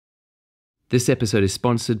This episode is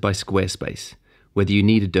sponsored by Squarespace. Whether you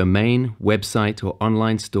need a domain, website, or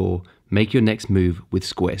online store, make your next move with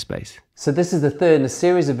Squarespace. So this is the third in a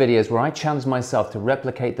series of videos where I challenge myself to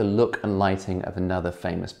replicate the look and lighting of another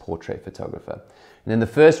famous portrait photographer. And in the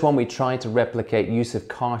first one, we tried to replicate Yusuf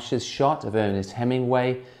Karsh's shot of Ernest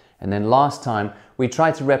Hemingway. And then last time, we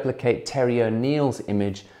tried to replicate Terry O'Neill's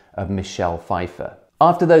image of Michelle Pfeiffer.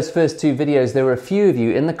 After those first two videos, there were a few of you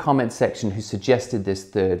in the comment section who suggested this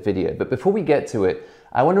third video. But before we get to it,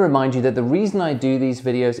 I want to remind you that the reason I do these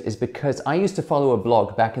videos is because I used to follow a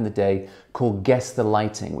blog back in the day called Guess the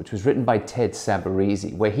Lighting, which was written by Ted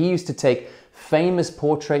Savarese, where he used to take famous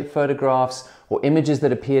portrait photographs or images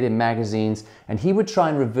that appeared in magazines, and he would try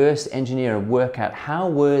and reverse engineer and work out how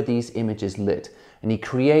were these images lit. And he'd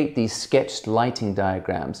create these sketched lighting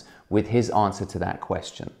diagrams with his answer to that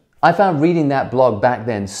question. I found reading that blog back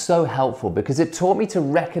then so helpful because it taught me to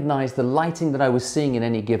recognize the lighting that I was seeing in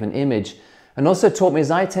any given image, and also taught me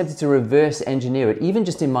as I attempted to reverse engineer it, even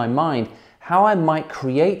just in my mind, how I might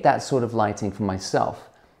create that sort of lighting for myself.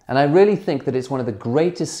 And I really think that it's one of the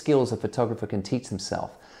greatest skills a photographer can teach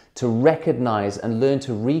themselves, to recognize and learn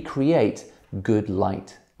to recreate good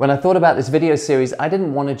light. When I thought about this video series, I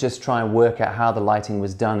didn't want to just try and work out how the lighting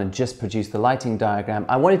was done and just produce the lighting diagram.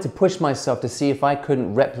 I wanted to push myself to see if I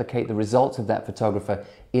couldn't replicate the results of that photographer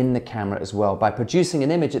in the camera as well, by producing an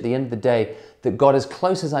image at the end of the day that got as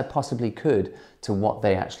close as I possibly could to what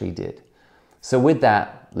they actually did. So with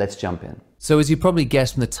that, let's jump in. So as you probably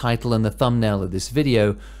guessed from the title and the thumbnail of this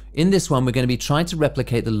video, in this one we're going to be trying to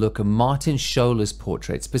replicate the look of Martin Schoeller's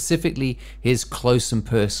portrait, specifically his Close and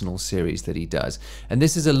Personal series that he does. And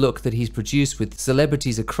this is a look that he's produced with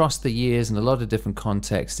celebrities across the years in a lot of different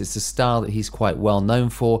contexts. It's a style that he's quite well known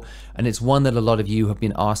for, and it's one that a lot of you have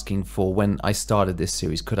been asking for when I started this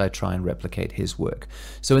series. Could I try and replicate his work?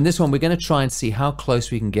 So in this one we're going to try and see how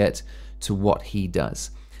close we can get to what he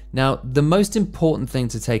does. Now, the most important thing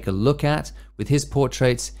to take a look at with his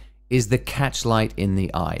portraits is the catch light in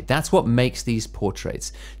the eye. That's what makes these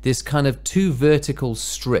portraits. This kind of two vertical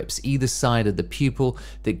strips either side of the pupil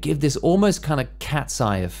that give this almost kind of cat's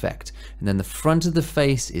eye effect. And then the front of the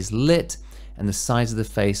face is lit and the sides of the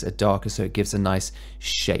face are darker, so it gives a nice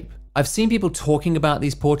shape. I've seen people talking about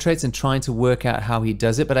these portraits and trying to work out how he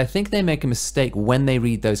does it, but I think they make a mistake when they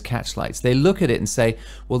read those catch lights. They look at it and say,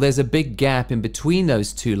 well, there's a big gap in between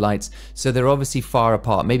those two lights, so they're obviously far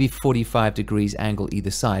apart, maybe 45 degrees angle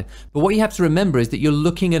either side. But what you have to remember is that you're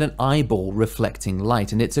looking at an eyeball reflecting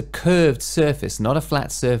light, and it's a curved surface, not a flat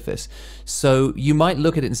surface. So you might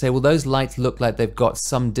look at it and say, well, those lights look like they've got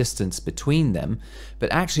some distance between them,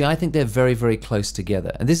 but actually I think they're very, very close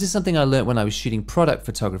together. And this is something I learned when I was shooting product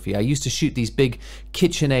photography. I used to shoot these big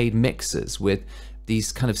KitchenAid mixers with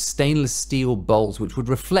these kind of stainless steel bowls which would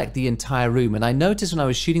reflect the entire room. And I noticed when I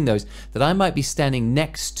was shooting those that I might be standing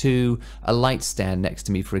next to a light stand next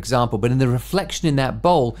to me, for example, but in the reflection in that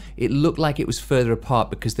bowl, it looked like it was further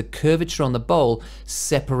apart because the curvature on the bowl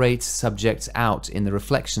separates subjects out in the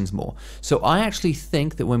reflections more. So I actually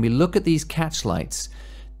think that when we look at these catch lights,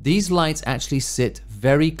 these lights actually sit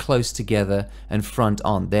very close together and front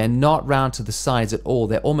on. They're not round to the sides at all.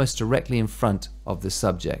 They're almost directly in front of the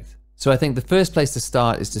subject. So I think the first place to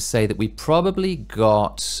start is to say that we probably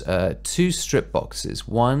got two strip boxes,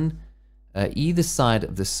 one either side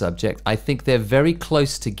of the subject. I think they're very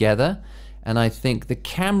close together, and I think the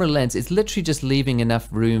camera lens is literally just leaving enough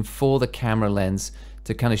room for the camera lens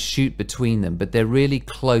to kind of shoot between them, but they're really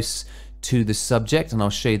close to the subject, and I'll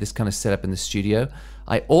show you this kind of setup in the studio.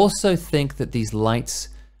 I also think that these lights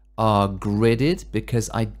are gridded because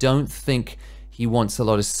I don't think he wants a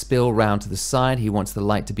lot of spill round to the side. He wants the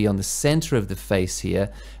light to be on the center of the face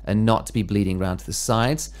here and not to be bleeding round to the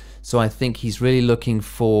sides. So I think he's really looking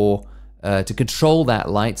for to control that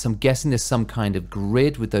light. So I'm guessing there's some kind of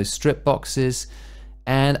grid with those strip boxes.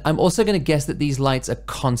 And I'm also going to guess that these lights are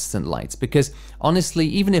constant lights because honestly,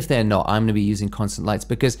 even if they're not, I'm going to be using constant lights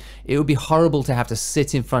because it would be horrible to have to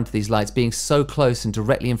sit in front of these lights being so close and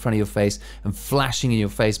directly in front of your face and flashing in your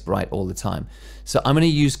face bright all the time. So I'm going to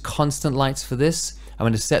use constant lights for this. I'm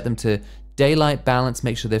going to set them to daylight balance,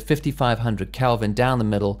 make sure they're 5500 Kelvin down the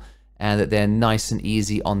middle, and that they're nice and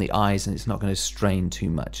easy on the eyes and it's not going to strain too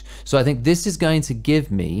much. So I think this is going to give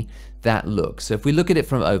me that look. So if we look at it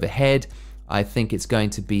from overhead, I think it's going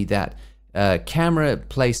to be that camera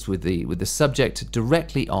placed with the subject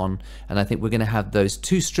directly on, and I think we're going to have those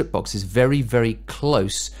two strip boxes very, very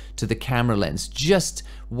close to the camera lens, just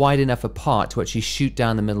wide enough apart to actually shoot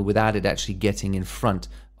down the middle without it actually getting in front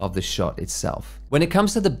of the shot itself. When it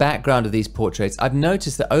comes to the background of these portraits, I've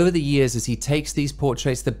noticed that over the years as he takes these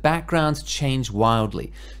portraits, the backgrounds change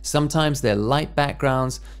wildly. Sometimes they're light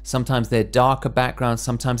backgrounds, sometimes they're darker backgrounds,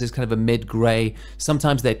 sometimes it's kind of a mid-gray,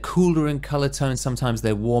 sometimes they're cooler in color tone, sometimes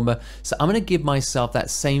they're warmer. So I'm going to give myself that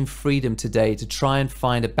same freedom today to try and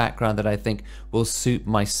find a background that I think will suit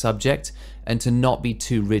my subject and to not be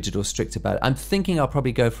too rigid or strict about it. I'm thinking I'll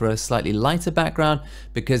probably go for a slightly lighter background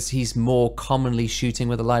because he's more commonly shooting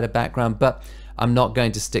with a lighter background, but I'm not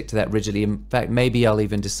going to stick to that rigidly. In fact, maybe I'll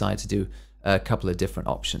even decide to do a couple of different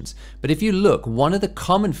options. But if you look, one of the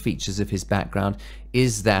common features of his background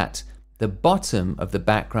is that the bottom of the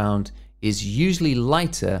background is usually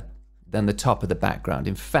lighter than the top of the background.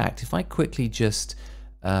 In fact, if I quickly just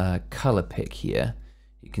color pick here,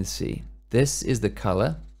 you can see this is the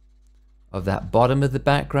color of that bottom of the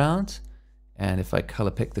background. And if I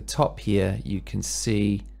color pick the top here, you can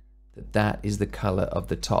see that that is the color of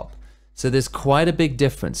the top. So there's quite a big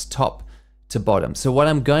difference top to bottom. So what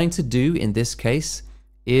I'm going to do in this case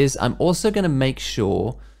is I'm also going to make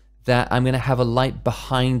sure that I'm going to have a light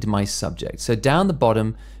behind my subject. So down the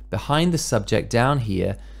bottom, behind the subject down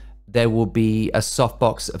here, there will be a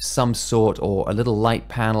softbox of some sort or a little light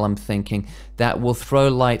panel, I'm thinking, that will throw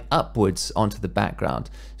light upwards onto the background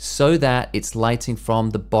so that it's lighting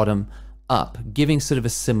from the bottom up, giving sort of a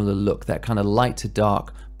similar look, that kind of light to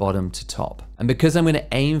dark, bottom to top. And because I'm going to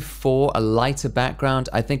aim for a lighter background,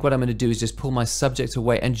 I think what I'm going to do is just pull my subject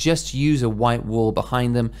away and just use a white wall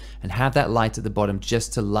behind them and have that light at the bottom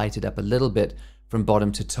just to light it up a little bit from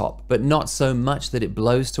bottom to top, but not so much that it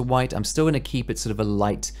blows to white. I'm still going to keep it sort of a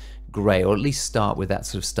light gray, or at least start with that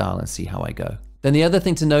sort of style and see how I go. Then the other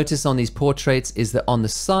thing to notice on these portraits is that on the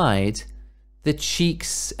side, the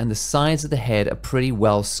cheeks and the sides of the head are pretty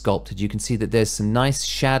well sculpted. You can see that there's some nice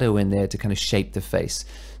shadow in there to kind of shape the face.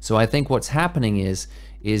 So I think what's happening is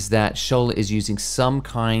that Schoeller is using some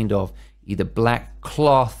kind of either black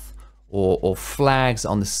cloth or flags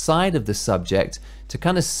on the side of the subject to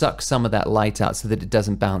kind of suck some of that light out so that it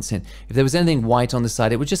doesn't bounce in. If there was anything white on the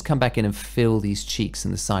side, it would just come back in and fill these cheeks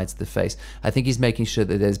and the sides of the face. I think he's making sure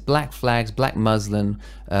that there's black flags, black muslin,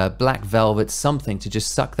 black velvet, something to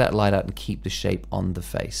just suck that light out and keep the shape on the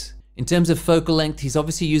face. In terms of focal length, he's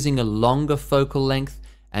obviously using a longer focal length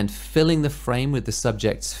and filling the frame with the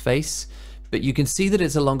subject's face. But you can see that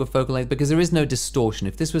it's a longer focal length because there is no distortion.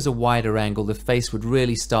 If this was a wider angle, the face would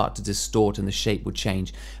really start to distort and the shape would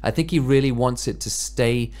change. I think he really wants it to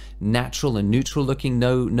stay natural and neutral looking,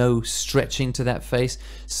 no stretching to that face.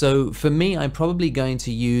 So for me, I'm probably going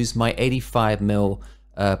to use my 85mm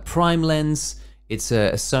prime lens. It's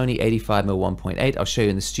a Sony 85mm 1.8. I'll show you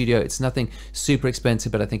in the studio. It's nothing super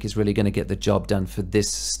expensive, but I think it's really going to get the job done for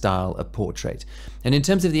this style of portrait. And in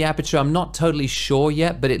terms of the aperture, I'm not totally sure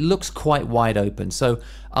yet, but it looks quite wide open. So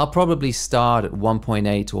I'll probably start at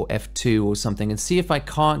 1.8 or f2 or something and see if I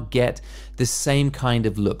can't get the same kind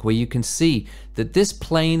of look where you can see that this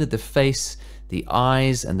plane of the face, the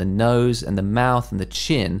eyes and the nose and the mouth and the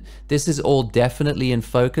chin, this is all definitely in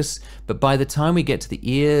focus. But by the time we get to the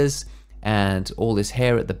ears and all this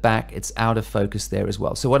hair at the back, it's out of focus there as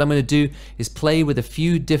well. So what I'm going to do is play with a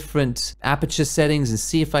few different aperture settings and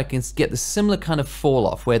see if I can get the similar kind of fall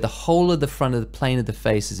off where the whole of the front of the plane of the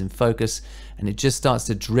face is in focus and it just starts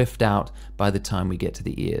to drift out by the time we get to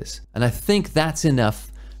the ears. And I think that's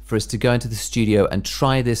enough for us to go into the studio and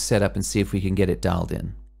try this setup and see if we can get it dialed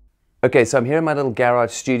in. Okay, so I'm here in my little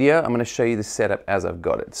garage studio. I'm going to show you the setup as I've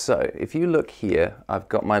got it. So if you look here, I've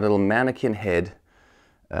got my little mannequin head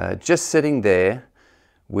just sitting there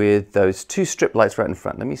with those two strip lights right in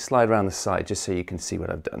front. Let me slide around the side just so you can see what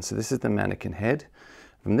I've done. So this is the mannequin head.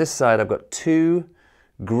 From this side, I've got two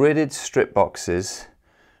gridded strip boxes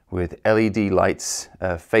with LED lights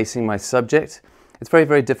facing my subject. It's very,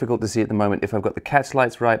 very difficult to see at the moment if I've got the catch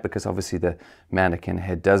lights right, because obviously the mannequin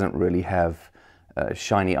head doesn't really have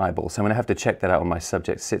shiny eyeballs. So I'm going to have to check that out when my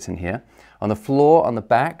subject sits in here. On the floor, on the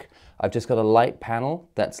back, I've just got a light panel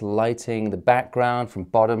that's lighting the background from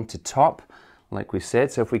bottom to top, like we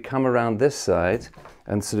said. So if we come around this side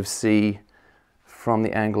and sort of see from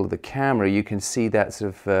the angle of the camera, you can see that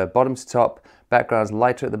sort of bottom to top, background's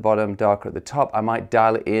lighter at the bottom, darker at the top. I might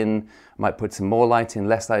dial it in, I might put some more light in,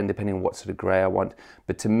 less light in, depending on what sort of gray I want.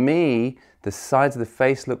 But to me, the sides of the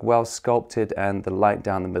face look well sculpted and the light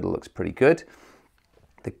down the middle looks pretty good.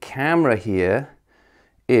 The camera here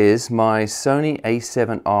is my Sony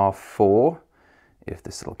a7R IV, if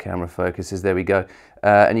this little camera focuses, there we go.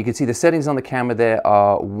 And you can see the settings on the camera there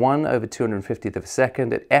are 1/250th of a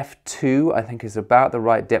second. At f2, I think is about the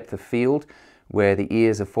right depth of field, where the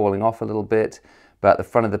ears are falling off a little bit. but the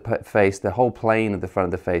front of the face, the whole plane of the front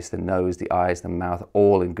of the face, the nose, the eyes, the mouth,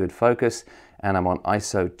 all in good focus. And I'm on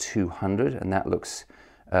ISO 200, and that looks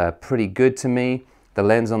pretty good to me. The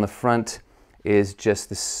lens on the front is just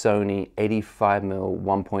the Sony 85mm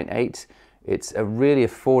 1.8. It's a really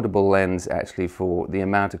affordable lens actually for the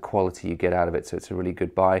amount of quality you get out of it, so it's a really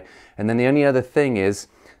good buy. And then the only other thing is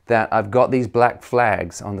that I've got these black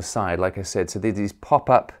flags on the side, like I said, so these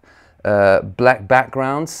pop-up black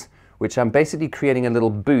backgrounds, which I'm basically creating a little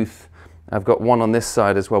booth. I've got one on this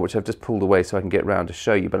side as well, which I've just pulled away so I can get around to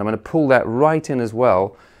show you, but I'm going to pull that right in as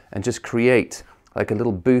well and just create like a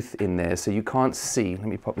little booth in there so you can't see. Let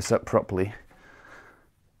me pop this up properly.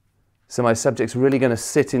 So my subject's really going to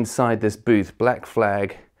sit inside this booth, black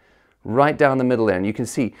flag, right down the middle there. And you can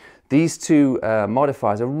see these two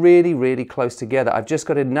modifiers are really, really close together. I've just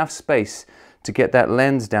got enough space to get that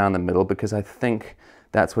lens down the middle because I think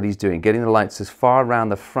that's what he's doing, getting the lights as far around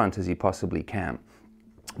the front as he possibly can.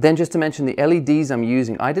 Then just to mention the LEDs I'm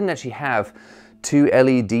using, I didn't actually have two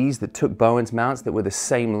LEDs that took Bowens mounts that were the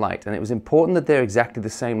same light. And it was important that they're exactly the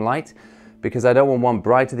same light because I don't want one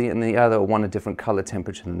brighter than the other or one a different color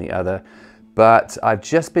temperature than the other. But I've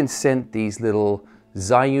just been sent these little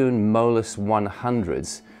Zhiyun Molus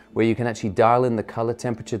 100s where you can actually dial in the color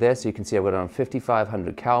temperature there. So you can see I've got it on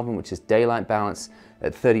 5500 Kelvin, which is daylight balance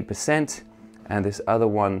at 30%. And this other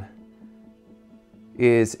one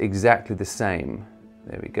is exactly the same.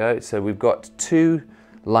 There we go. So we've got two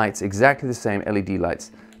lights, exactly the same LED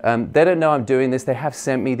lights. They don't know I'm doing this. They have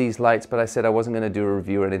sent me these lights, but I said I wasn't going to do a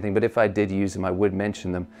review or anything. But if I did use them, I would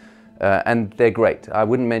mention them. And they're great. I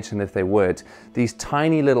wouldn't mention them if they weren't. These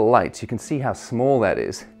tiny little lights, you can see how small that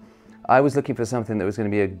is. I was looking for something that was going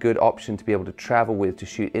to be a good option to be able to travel with to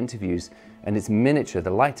shoot interviews. And it's miniature. The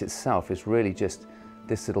light itself is really just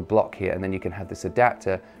this little block here. And then you can have this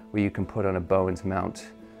adapter where you can put on a Bowens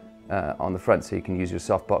mount on the front so you can use your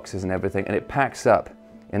soft boxes and everything. And it packs up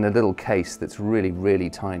in a little case that's really, really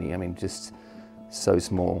tiny. I mean, just so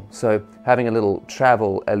small. So having a little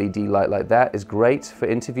travel LED light like that is great for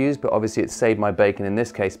interviews, but obviously it saved my bacon in this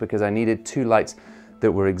case because I needed two lights that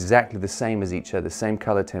were exactly the same as each other, same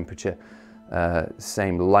color temperature,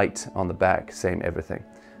 same light on the back, same everything.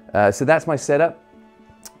 So that's my setup.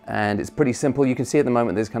 And it's pretty simple. You can see at the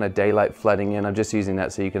moment there's kind of daylight flooding in. I'm just using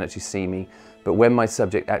that so you can actually see me. But when my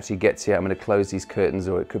subject actually gets here, I'm going to close these curtains,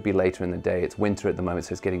 or it could be later in the day. It's winter at the moment,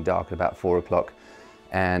 so it's getting dark at about 4 o'clock.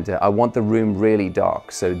 And I want the room really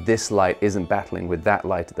dark, so this light isn't battling with that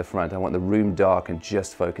light at the front. I want the room dark and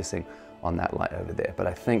just focusing on that light over there. But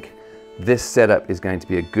I think this setup is going to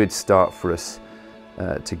be a good start for us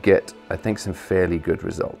to get, I think, some fairly good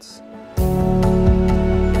results.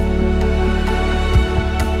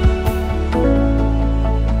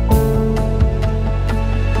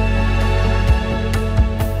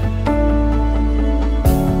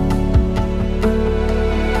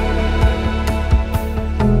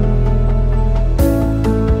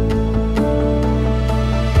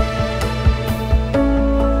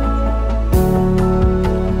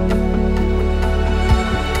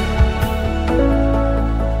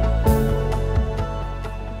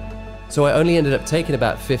 So I only ended up taking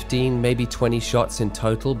about 15, maybe 20 shots in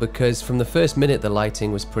total because from the first minute the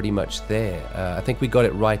lighting was pretty much there. I think we got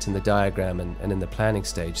it right in the diagram and in the planning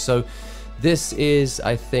stage. So this is,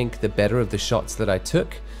 I think, the better of the shots that I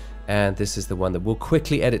took, and this is the one that we'll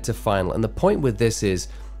quickly edit to final. And the point with this is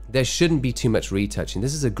there shouldn't be too much retouching.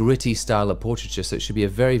 This is a gritty style of portraiture, so it should be a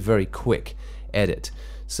very, very quick edit.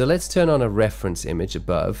 So let's turn on a reference image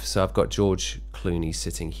above. So I've got George Clooney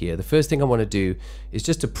sitting here. The first thing I want to do is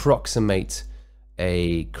just approximate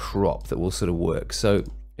a crop that will sort of work. So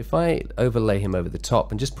if I overlay him over the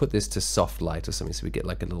top and just put this to soft light or something so we get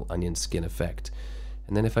like a little onion skin effect.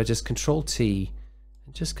 And then if I just Control T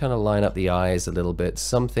and just kind of line up the eyes a little bit,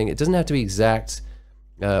 something, it doesn't have to be exact.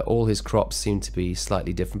 All his crops seem to be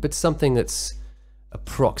slightly different, but something that's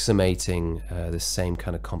approximating the same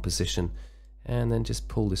kind of composition. And then just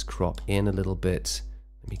pull this crop in a little bit.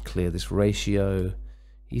 Let me clear this ratio.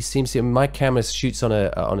 He seems to, my camera shoots on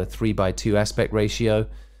a 3:2 aspect ratio.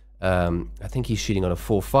 I think he's shooting on a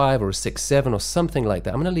 4:5 or a 6:7 or something like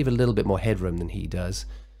that. I'm going to leave a little bit more headroom than he does.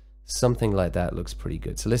 Something like that looks pretty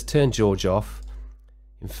good. So let's turn George off.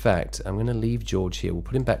 In fact, I'm going to leave George here. We'll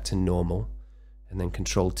put him back to normal and then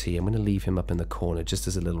Control T. I'm going to leave him up in the corner just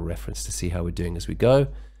as a little reference to see how we're doing as we go.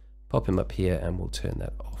 Pop him up here and we'll turn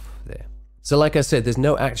that off there. So like I said, there's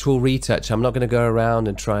no actual retouch. I'm not going to go around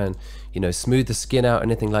and try and, smooth the skin out or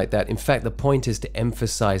anything like that. In fact, the point is to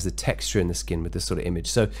emphasize the texture in the skin with this sort of image.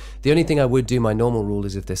 So the only thing I would do, my normal rule,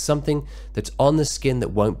 is if there's something that's on the skin that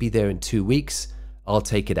won't be there in 2 weeks, I'll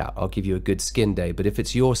take it out. I'll give you a good skin day. But if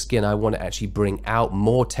it's your skin, I want to actually bring out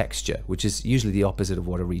more texture, which is usually the opposite of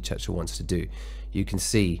what a retoucher wants to do. You can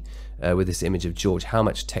see with this image of George how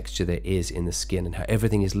much texture there is in the skin and how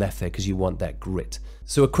everything is left there because you want that grit.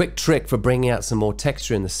 So a quick trick for bringing out some more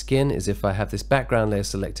texture in the skin is if I have this background layer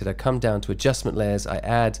selected, I come down to adjustment layers, I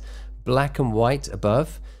add black and white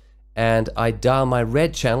above, and I dial my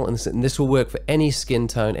red channel, and this will work for any skin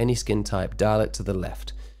tone, any skin type, dial it to the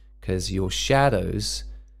left, because your shadows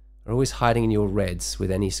are always hiding in your reds with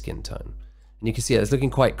any skin tone. And you can see it's looking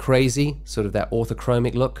quite crazy, sort of that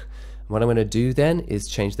orthochromic look. And what I'm going to do then is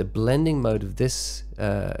change the blending mode of this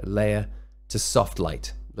layer to soft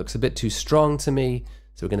light. Looks a bit too strong to me,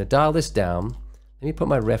 so we're going to dial this down. Let me put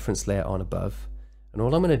my reference layer on above, and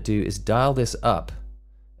all I'm going to do is dial this up,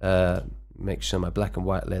 make sure my black and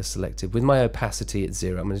white layer is selected with my opacity at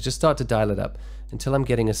 0. I'm going to just start to dial it up until I'm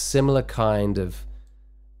getting a similar kind of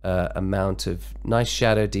amount of nice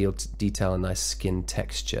shadow detail and nice skin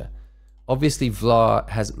texture. Obviously Vlad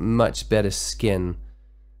has much better skin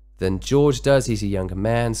than George does. He's a younger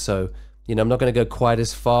man, so you know I'm not going to go quite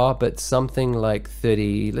as far, but something like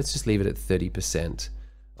 30, let's just leave it at 30%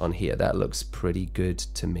 on here. That looks pretty good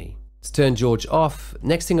to me. Let's turn George off.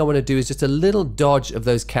 Next thing I want to do is just a little dodge of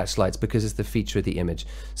those catch lights because it's the feature of the image.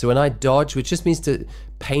 So when I dodge, which just means to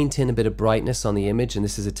paint in a bit of brightness on the image, and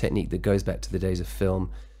this is a technique that goes back to the days of film.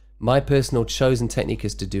 My personal chosen technique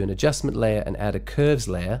is to do an adjustment layer and add a curves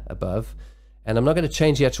layer above. And I'm not going to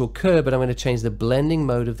change the actual curve, but I'm going to change the blending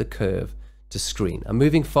mode of the curve to screen. I'm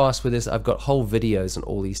moving fast with this. I've got whole videos on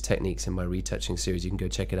all these techniques in my retouching series. You can go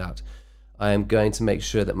check it out. I am going to make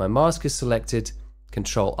sure that my mask is selected.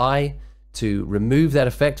 Control I to remove that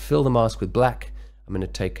effect, fill the mask with black. I'm going to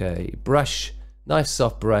take a brush, nice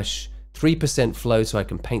soft brush, 3% flow so I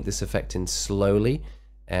can paint this effect in slowly.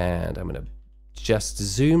 And I'm going to just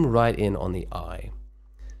zoom right in on the eye.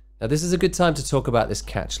 Now this is a good time to talk about this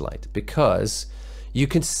catch light because you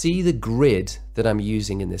can see the grid that I'm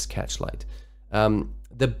using in this catch light.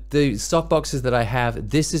 The softboxes that I have,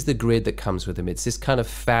 this is the grid that comes with them. It's this kind of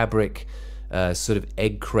fabric sort of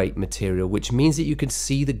egg crate material, which means that you can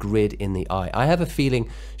see the grid in the eye. I have a feeling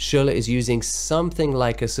Schoeller is using something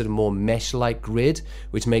like a sort of more mesh-like grid,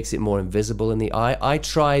 which makes it more invisible in the eye. I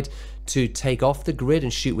tried to take off the grid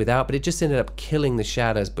and shoot without, but it just ended up killing the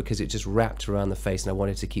shadows because it just wrapped around the face and I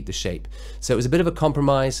wanted to keep the shape. So it was a bit of a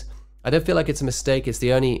compromise. I don't feel like it's a mistake. It's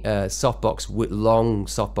the only softbox, long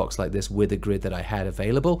softbox like this with a grid that I had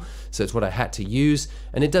available. So it's what I had to use.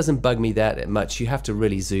 And it doesn't bug me that much. You have to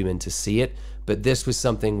really zoom in to see it. But this was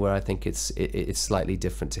something where I think it's slightly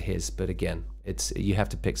different to his. But again, you have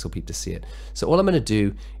to pixel peep to see it. So all I'm going to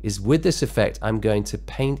do is with this effect, I'm going to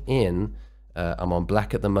paint in, I'm on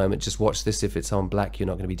black at the moment. Just watch this. If it's on black, you're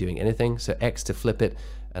not going to be doing anything. So X to flip it.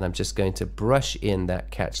 And I'm just going to brush in that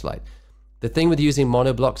catch light. The thing with using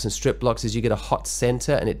monoblocks and strip blocks is you get a hot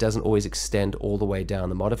center and it doesn't always extend all the way down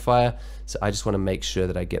the modifier. So I just want to make sure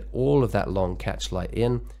that I get all of that long catch light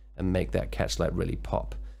in and make that catch light really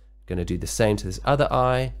pop. Going to do the same to this other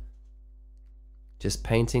eye. Just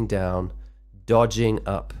painting down, dodging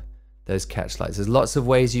up those catch lights. There's lots of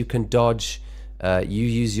ways you can dodge. You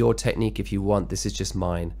use your technique if you want. This is just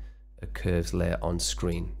mine, a curves layer on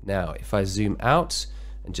screen. Now, if I zoom out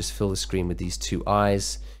and just fill the screen with these two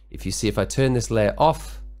eyes, if you see, if I turn this layer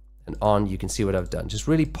off and on, you can see what I've done. Just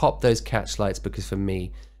really pop those catch lights because for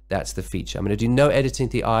me, that's the feature. I'm going to do no editing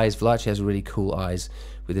to the eyes. Vlad has really cool eyes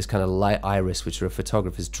with this kind of light iris, which are a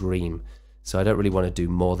photographer's dream. So I don't really want to do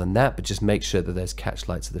more than that, but just make sure that those catch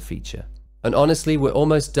lights are the feature. And honestly, we're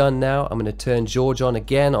almost done now. I'm going to turn George on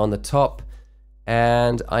again on the top.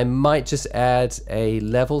 And I might just add a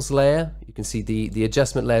levels layer. You can see the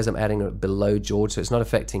adjustment layers I'm adding are below George, so it's not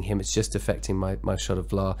affecting him, it's just affecting my shot of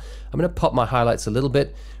Vlad. I'm going to pop my highlights a little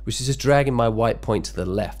bit, which is just dragging my white point to the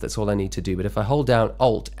left. That's all I need to do. But if I hold down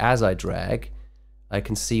Alt as I drag, I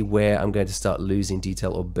can see where I'm going to start losing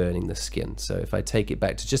detail or burning the skin. So if I take it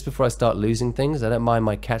back to just before I start losing things, I don't mind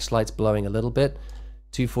my catch lights blowing a little bit.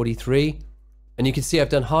 243. And you can see I've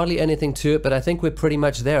done hardly anything to it, but I think we're pretty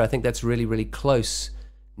much there. I think that's really, really close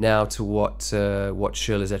now to what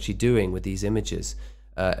Schoeller is actually doing with these images.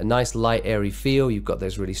 A nice light, airy feel. You've got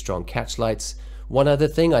those really strong catch lights. One other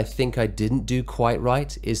thing I think I didn't do quite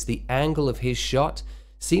right is the angle of his shot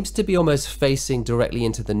seems to be almost facing directly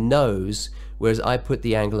into the nose, whereas I put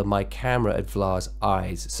the angle of my camera at Vlad's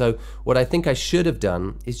eyes. So what I think I should have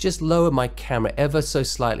done is just lower my camera ever so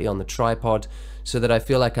slightly on the tripod so that I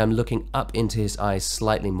feel like I'm looking up into his eyes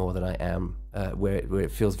slightly more than I am where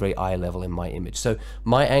it feels very eye level in my image. So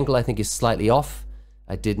my angle I think is slightly off.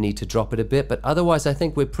 I did need to drop it a bit, but otherwise I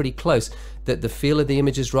think we're pretty close. That the feel of the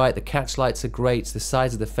image is right, the catch lights are great, the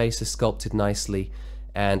sides of the face are sculpted nicely,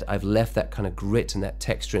 and I've left that kind of grit and that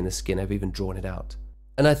texture in the skin. I've even drawn it out.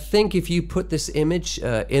 And I think if you put this image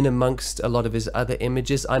in amongst a lot of his other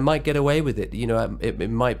images, I might get away with it. You know,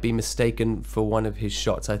 it might be mistaken for one of his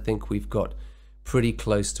shots. I think we've got pretty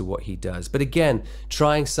close to what he does. But again,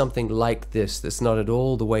 trying something like this that's not at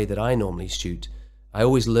all the way that I normally shoot, I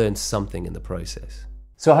always learn something in the process.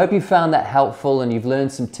 So I hope you found that helpful and you've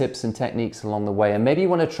learned some tips and techniques along the way, and maybe you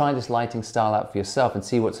want to try this lighting style out for yourself and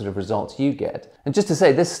see what sort of results you get. And just to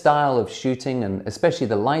say, this style of shooting, and especially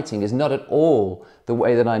the lighting, is not at all the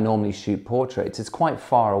way that I normally shoot portraits. It's quite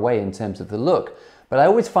far away in terms of the look, but I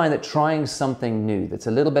always find that trying something new that's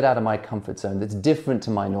a little bit out of my comfort zone, that's different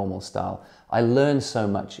to my normal style, I learn so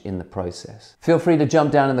much in the process. Feel free to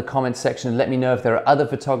jump down in the comments section and let me know if there are other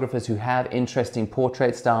photographers who have interesting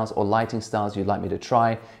portrait styles or lighting styles you'd like me to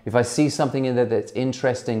try. If I see something in there that's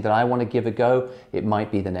interesting that I want to give a go, it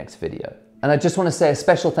might be the next video. And I just want to say a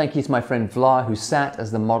special thank you to my friend Vlar, who sat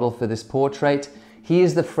as the model for this portrait. He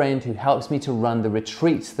is the friend who helps me to run the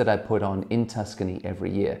retreats that I put on in Tuscany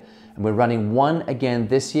every year. And we're running one again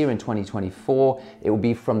this year in 2024. It will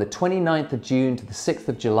be from the 29th of June to the 6th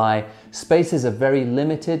of July. Spaces are very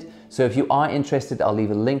limited, so if you are interested, I'll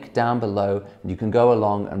leave a link down below and you can go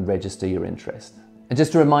along and register your interest. And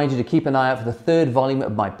just to remind you to keep an eye out for the third volume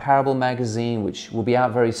of my Parable magazine, which will be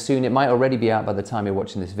out very soon. It might already be out by the time you're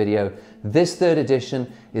watching this video. This third edition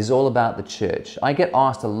is all about the church. I get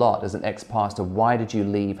asked a lot as an ex-pastor, why did you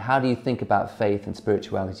leave? How do you think about faith and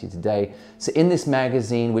spirituality today? So in this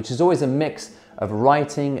magazine, which is always a mix of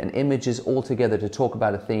writing and images all together to talk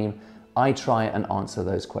about a theme, I try and answer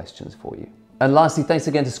those questions for you. And lastly, thanks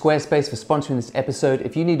again to Squarespace for sponsoring this episode.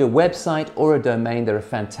 If you need a website or a domain, they're a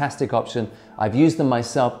fantastic option. I've used them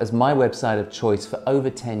myself as my website of choice for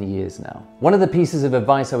over 10 years now. One of the pieces of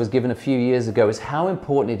advice I was given a few years ago is how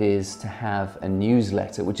important it is to have a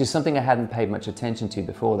newsletter, which is something I hadn't paid much attention to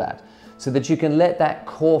before that, so that you can let that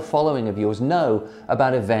core following of yours know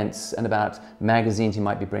about events and about magazines you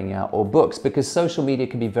might be bringing out or books, because social media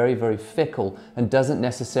can be very, very fickle and doesn't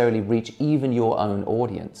necessarily reach even your own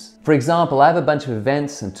audience. For example, I have a bunch of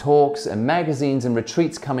events and talks and magazines and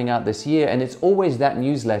retreats coming out this year, and it's always that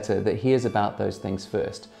newsletter that hears about those things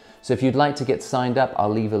first. So if you'd like to get signed up,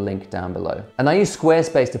 I'll leave a link down below. And I use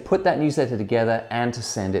Squarespace to put that newsletter together and to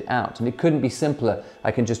send it out. And it couldn't be simpler.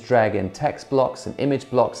 I can just drag in text blocks and image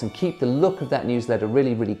blocks and keep the look of that newsletter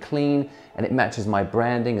really, really clean, and it matches my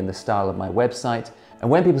branding and the style of my website.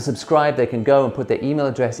 And when people subscribe, they can go and put their email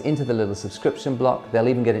address into the little subscription block. They'll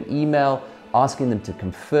even get an email asking them to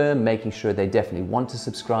confirm, making sure they definitely want to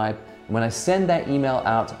subscribe. And when I send that email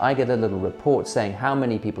out, I get a little report saying how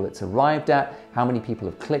many people it's arrived at, how many people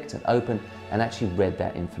have clicked and opened and actually read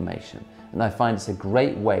that information. And I find it's a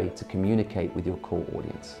great way to communicate with your core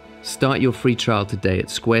audience. Start your free trial today at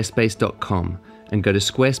squarespace.com and go to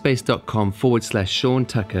squarespace.com/Sean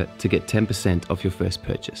Tucker to get 10% off your first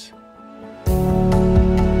purchase.